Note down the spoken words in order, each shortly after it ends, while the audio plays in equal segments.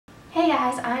Hey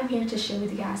guys, I'm here to share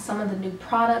with you guys some of the new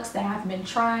products that I've been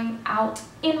trying out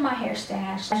in my hair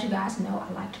stash. As you guys know,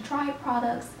 I like to try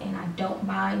products and I don't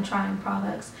mind trying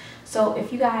products. So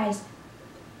if you guys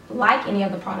like any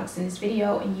of the products in this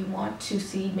video and you want to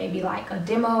see maybe like a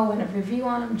demo and a review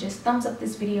on them, just thumbs up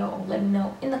this video or let me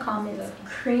know in the comments.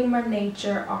 Creamer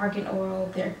Nature Argan Oil,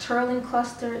 they're Turling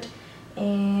Clustered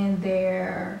and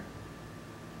they're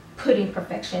Pudding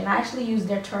Perfection. I actually use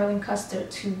their Turling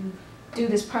Custard to do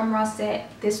this perm raw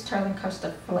set. This Turling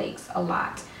Custard flakes a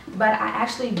lot, but I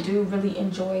actually do really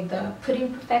enjoy the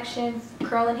Pudding Perfection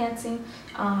curl enhancing.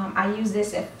 I use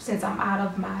this since I'm out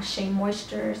of my Shea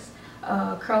Moisture's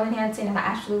curl enhancing, and I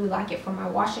absolutely like it for my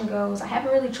wash and goes. I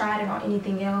haven't really tried it on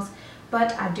anything else,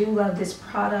 but I do love this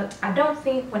product. I don't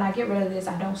think when I get rid of this,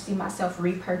 I don't see myself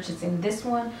repurchasing this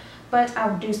one, but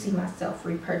I do see myself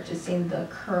repurchasing the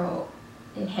curl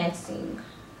enhancing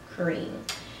cream.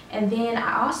 And then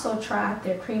I also tried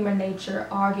their Creamer Nature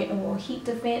Argan Oil Heat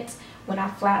Defense when I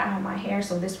flat iron my hair.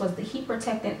 So this was the heat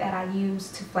protectant that I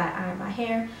used to flat iron my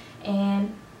hair.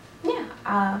 And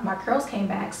yeah, my curls came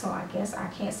back, so I guess I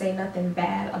can't say nothing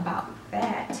bad about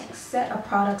that. Next set of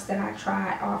products that I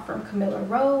tried are from Camilla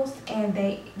Rose, and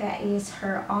that is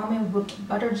her almond whipped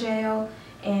butter gel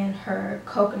and her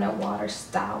coconut water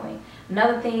styling.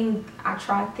 Another thing, I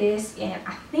tried this and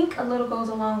I think a little goes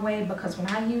a long way, because when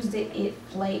I used it, it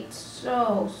flaked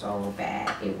so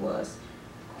bad. It was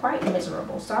quite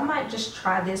miserable. So I might just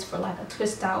try this for like a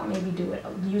twist out, maybe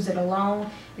use it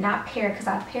alone, not pair, because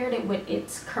I paired it with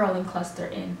its curling cluster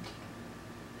and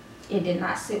it did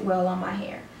not sit well on my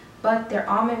hair. But their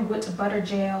almond whipped butter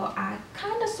gel, I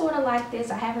kind of sort of like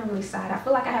this. I haven't really decided. I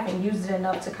feel like I haven't used it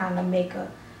enough to kind of make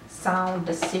a sound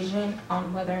decision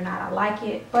on whether or not I like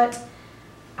it, but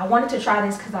I wanted to try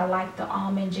this because I like the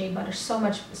almond J butter so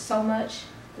much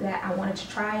that I wanted to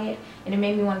try it, and it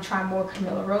made me want to try more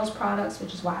Camilla Rose products,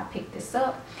 which is why I picked this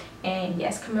up. And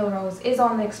yes, Camilla Rose is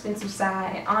on the expensive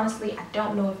side, and honestly I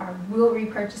don't know if I will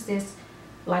repurchase this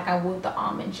like I would the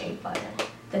almond J butter.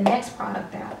 The next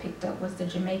product that I picked up was the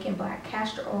Jamaican Black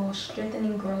Castor Oil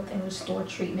Strengthening Growth and Restore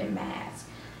Treatment Mask,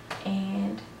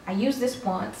 and I used this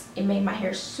once. It made my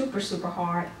hair super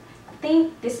hard. I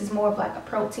think this is more of like a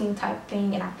protein type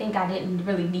thing, and I think I didn't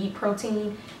really need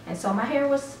protein, and so my hair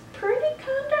was pretty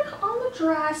kind of on the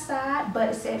dry side, but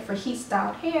it said for heat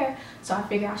styled hair, so I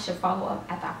figured I should follow up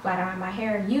after I flat iron my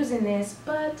hair using this,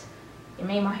 but it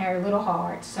made my hair a little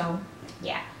hard. So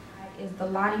yeah, is the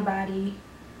Lottie Body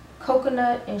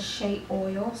Coconut and Shea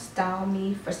Oil Style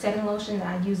Me for setting lotion.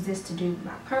 I use this to do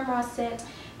my perm raw set,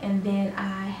 and then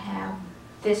I have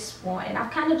this one, and I've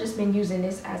kind of just been using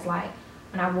this as like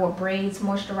when I wore braids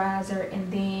moisturizer,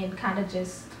 and then kind of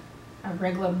just a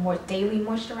regular more daily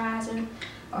moisturizer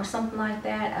or something like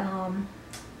that. I'm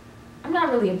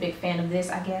not really a big fan of this.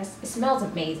 I guess it smells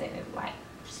amazing. It like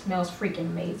smells freaking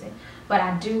amazing, but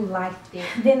I do like this.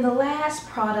 Then the last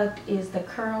product is the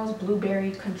Curls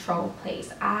Blueberry Control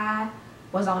Paste. I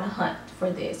was on a hunt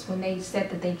for this when they said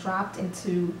that they dropped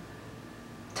into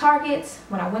Targets.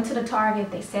 When I went to the Target,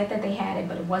 they said that they had it,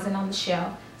 but it wasn't on the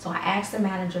shelf. So I asked the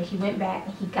manager, he went back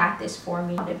and he got this for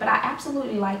me. But I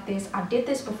absolutely like this. I did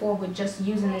this before with just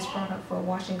using this product for a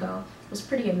wash and go. It was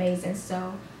pretty amazing.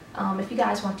 So if you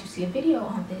guys want to see a video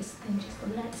on this, then just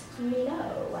let me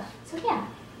know. So yeah,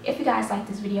 if you guys like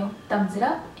this video, thumbs it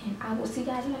up, and I will see you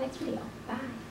guys in my next video. Bye.